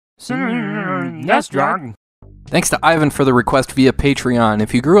SNESdrunk. Thanks to Ivan for the request via Patreon.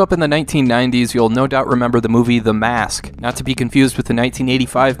 If you grew up in the 1990s, you'll no doubt remember the movie The Mask, not to be confused with the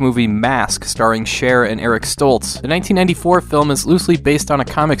 1985 movie Mask, starring Cher and Eric Stoltz. The 1994 film is loosely based on a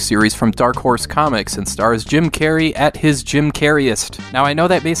comic series from Dark Horse Comics and stars Jim Carrey at his Jim Carrey-est. Now, I know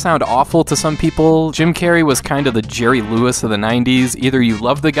that may sound awful to some people. Jim Carrey was kind of the Jerry Lewis of the 90s. Either you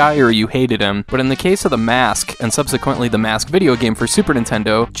loved the guy or you hated him. But in the case of The Mask, and subsequently the Mask video game for Super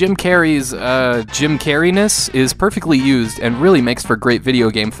Nintendo, Jim Carrey's, Jim Carrey-ness is perfectly used and really makes for great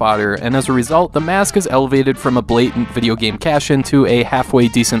video game fodder, and as a result, The Mask is elevated from a blatant video game cash-in to a halfway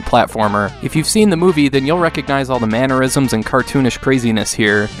decent platformer. If you've seen the movie, then you'll recognize all the mannerisms and cartoonish craziness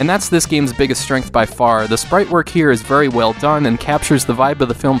here, and that's this game's biggest strength by far. The sprite work here is very well done and captures the vibe of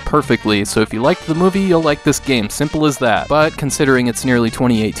the film perfectly, so if you liked the movie, you'll like this game, simple as that. But considering it's nearly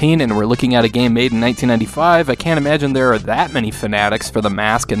 2018 and we're looking at a game made in 1995, I can't imagine there are that many fanatics for The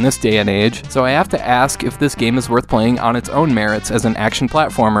Mask in this day and age, so I have to ask if this game is worth playing on its own merits as an action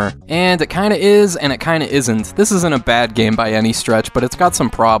platformer. And it kinda is, and it kinda isn't. This isn't a bad game by any stretch, but it's got some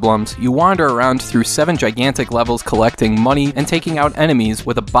problems. You wander around through 7 gigantic levels collecting money and taking out enemies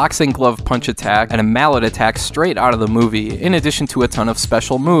with a boxing glove punch attack and a mallet attack straight out of the movie, in addition to a ton of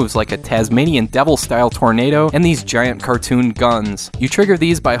special moves like a Tasmanian devil-style tornado and these giant cartoon guns. You trigger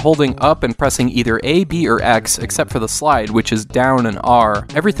these by holding up and pressing either A, B, or X, except for the slide, which is down and R.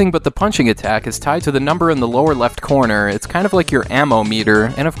 Everything but the punching attack is tied to the number in the lower left corner. It's kind of like your ammo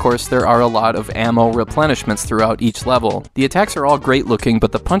meter, and of course there are a lot of ammo replenishments throughout each level. The attacks are all great looking,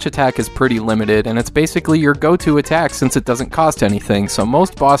 but the punch attack is pretty limited, and it's basically your go-to attack since it doesn't cost anything, so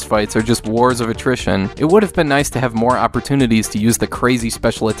most boss fights are just wars of attrition. It would have been nice to have more opportunities to use the crazy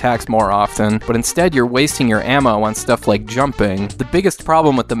special attacks more often, but instead you're wasting your ammo on stuff like jumping. The biggest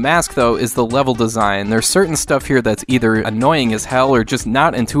problem with The Mask though is the level design. There's certain stuff here that's either annoying as hell or just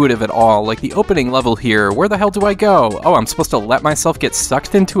not intuitive at all, like the opening level here. Where the hell do I go? Oh, I'm supposed to let myself get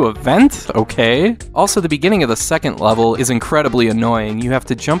sucked into a vent? Okay. Also, the beginning of the second level is incredibly annoying. You have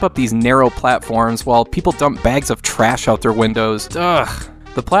to jump up these narrow platforms while people dump bags of trash out their windows. Ugh.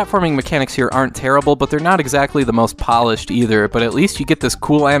 The platforming mechanics here aren't terrible, but they're not exactly the most polished either, but at least you get this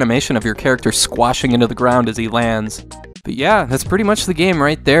cool animation of your character squashing into the ground as he lands. But yeah, that's pretty much the game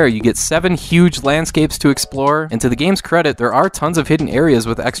right there. You get 7 huge landscapes to explore, and to the game's credit, there are tons of hidden areas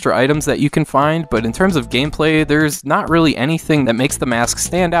with extra items that you can find, but in terms of gameplay, there's not really anything that makes The Mask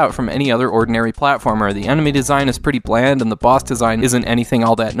stand out from any other ordinary platformer. The enemy design is pretty bland, and the boss design isn't anything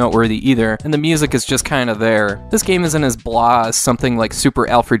all that noteworthy either, and the music is just kinda there. This game isn't as blah as something like Super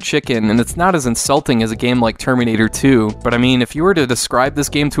Alfred Chicken, and it's not as insulting as a game like Terminator 2, but I mean, if you were to describe this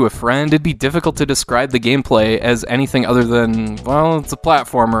game to a friend, it'd be difficult to describe the gameplay as anything other than, well, it's a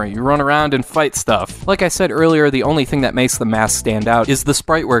platformer. You run around and fight stuff. Like I said earlier, the only thing that makes The Mask stand out is the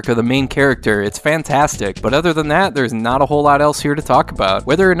sprite work of the main character. It's fantastic, but other than that, there's not a whole lot else here to talk about.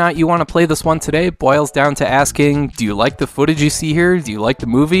 Whether or not you want to play this one today boils down to asking, do you like the footage you see here? Do you like the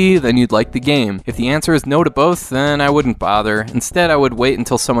movie? Then you'd like the game. If the answer is no to both, then I wouldn't bother. Instead, I would wait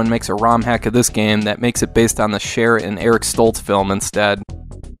until someone makes a ROM hack of this game that makes it based on the Cher and Eric Stoltz film instead.